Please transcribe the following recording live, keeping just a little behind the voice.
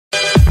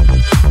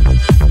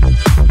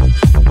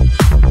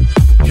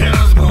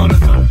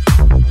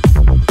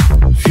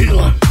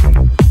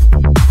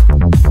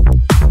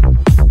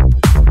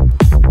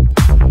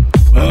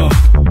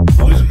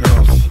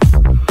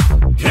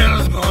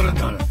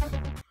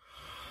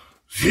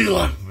She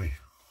left me.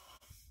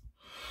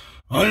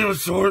 I am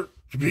sort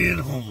to being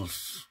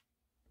homeless.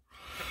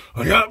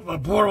 I got my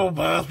portable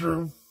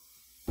bathroom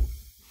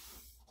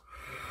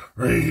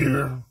right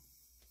here.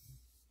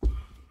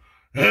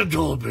 And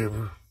toilet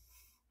paper.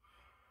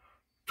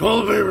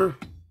 Toilet paper,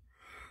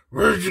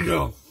 where'd you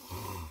go?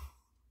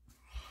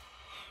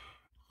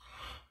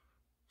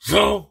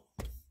 So,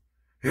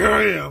 here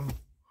I am,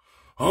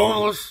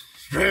 homeless,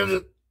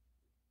 stranded,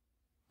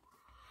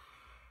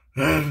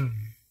 and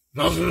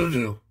nothing to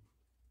do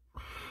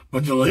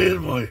but to lay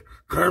in my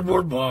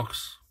cardboard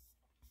box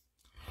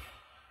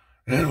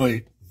and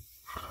wait.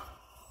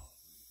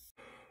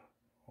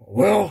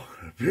 Well,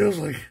 it feels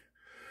like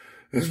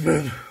it's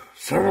been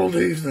several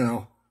days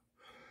now,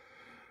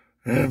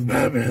 and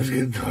Batman's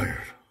getting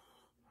tired.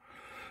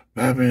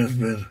 Batman's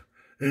been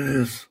in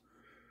his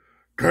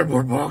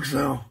cardboard box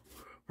now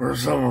for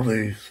several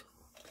days.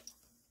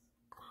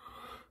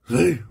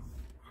 See?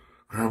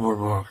 Cardboard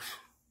box.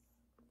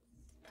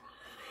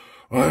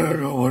 I don't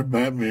know what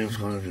Batman's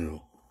gonna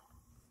do.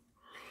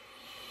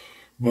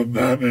 But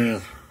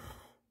Batman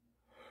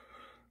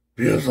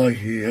feels like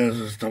he has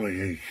a stomach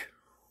ache.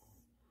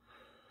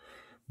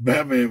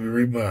 Batman will be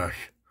right back.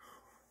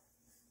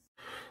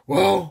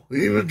 Well,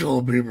 even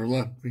toilet paper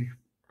left me.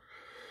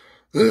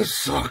 This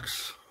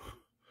sucks.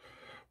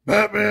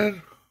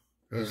 Batman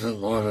is in a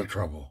lot of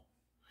trouble.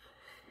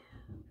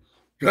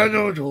 Got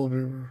no toilet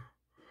paper.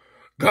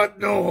 Got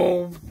no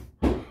home.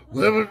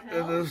 Living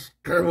in this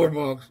cardboard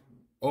box.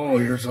 Oh,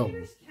 here's something.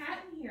 There's a cat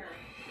in here.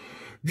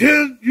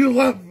 Jen, you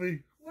left me.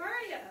 Where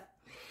are you?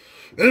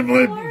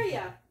 Where are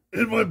you?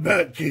 In my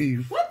bat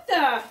cave. What the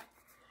hell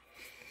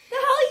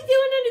are you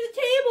doing under the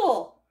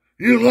table?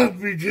 You left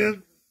me,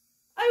 Jen.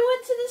 I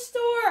went to the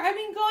store. I've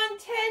been gone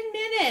 10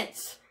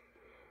 minutes.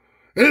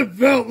 It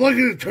felt like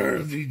an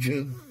eternity,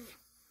 Jen.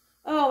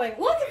 Oh, wait.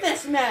 Look at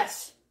this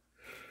mess.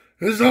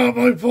 It's not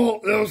my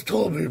fault. That was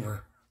toilet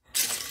paper.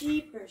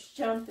 Jeepers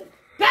jumping.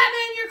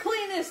 Batman, you're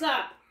cleaning this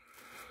up.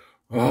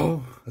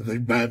 Oh, I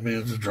think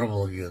Batman's in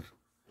trouble again.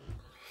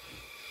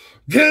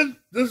 Jen,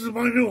 this is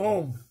my new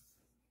home.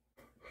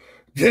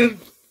 Jen,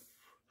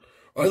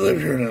 I live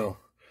here now.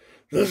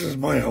 This is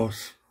my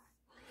house.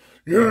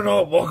 You're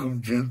not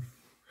welcome, Jen.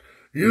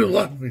 You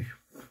left me.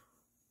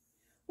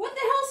 What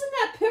the hell's in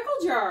that pickle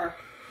jar?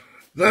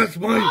 That's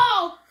my...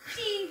 Oh,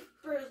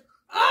 jeepers.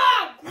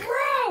 Oh,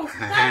 gross.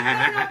 That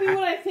might not be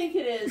what I think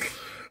it is.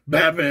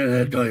 Batman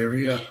had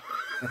diarrhea.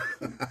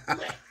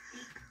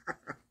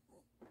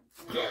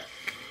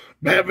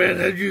 Batman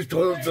had used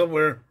toilet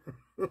somewhere.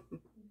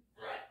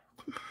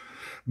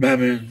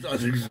 Batman, I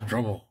think, is in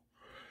trouble.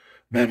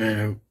 Batman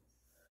who?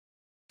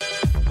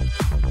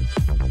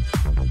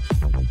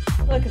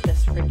 Look at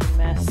this freaking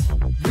mess.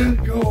 Jen,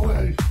 go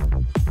away.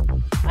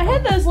 I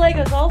had those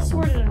Legos all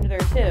sorted under there,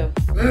 too.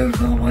 That is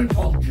not my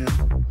fault, Jen.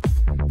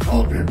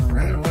 Toilet paper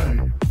ran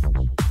away.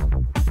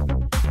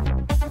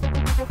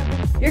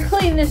 You're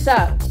cleaning this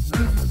up. This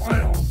is my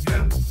home,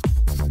 Jen.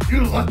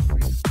 You left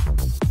me.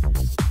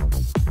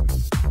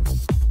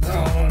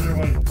 Now I'm under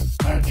my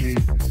bat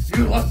cave.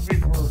 You left me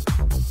for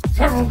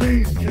several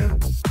days, Jen.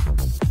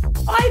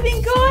 I've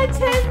been gone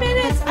 10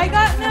 minutes. I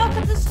got milk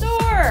at the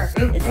store.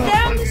 It's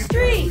down the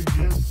street.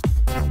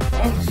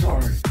 I'm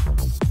sorry.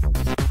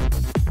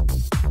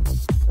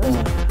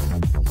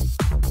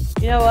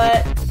 You know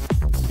what?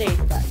 Stay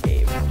in that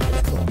cave.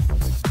 It's cool.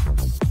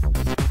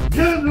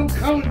 Jen, I'm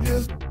coming,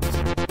 Jen.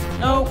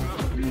 Nope.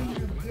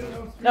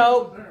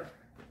 Nope.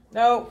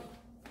 Nope.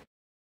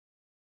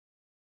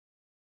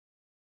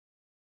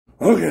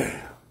 Okay.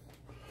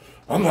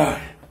 I'm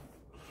back.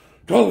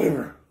 Toilet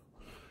paper.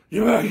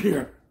 You back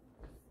here.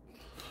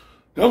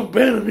 Don't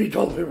abandon me,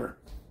 toilet paper.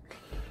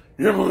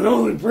 You're my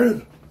only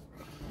friend.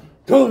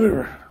 Toilet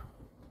paper.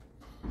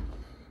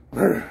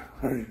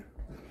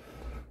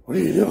 What are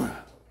you doing?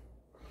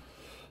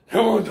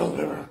 Come on, toilet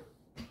paper.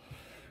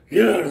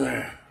 Get out of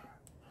there.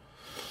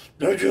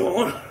 Don't you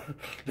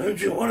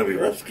want to be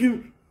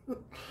rescued?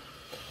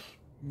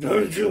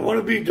 Don't you want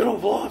to be dental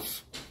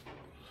floss?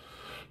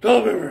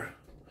 Toilet paper.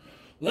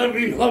 Let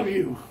me love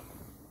you.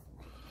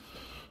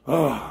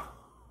 Oh,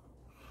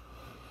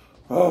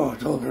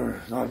 toilet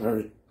paper. Not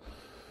very.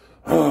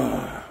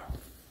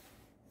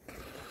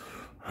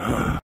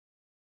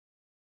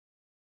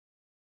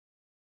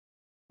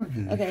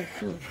 Okay.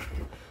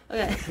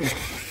 Okay.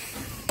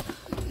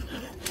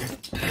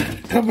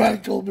 Come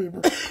back, toilet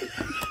paper.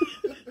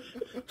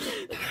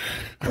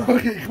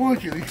 Okay, come on,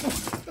 kitty. Come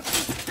on.